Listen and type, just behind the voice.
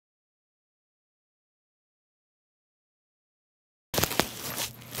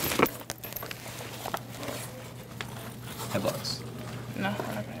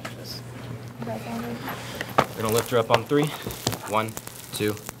instructor up on 3. 1,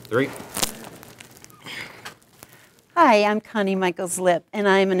 2, 3. Hi, I'm Connie Michaels-Lipp, and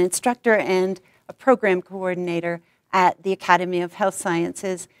I'm an instructor and a program coordinator at the Academy of Health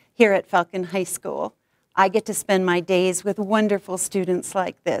Sciences here at Falcon High School. I get to spend my days with wonderful students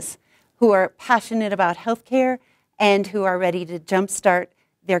like this, who are passionate about healthcare and who are ready to jumpstart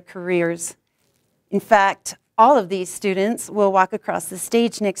their careers. In fact, all of these students will walk across the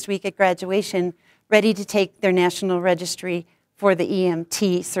stage next week at graduation, ready to take their national registry for the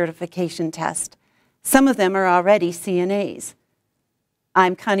EMT certification test. Some of them are already CNAs.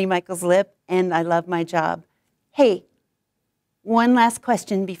 I'm Connie Michaels-Lipp, and I love my job. Hey, one last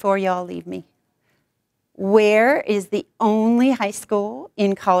question before y'all leave me. Where is the only high school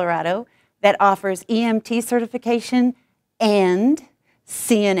in Colorado that offers EMT certification and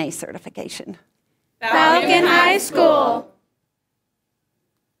CNA certification? Falcon High School.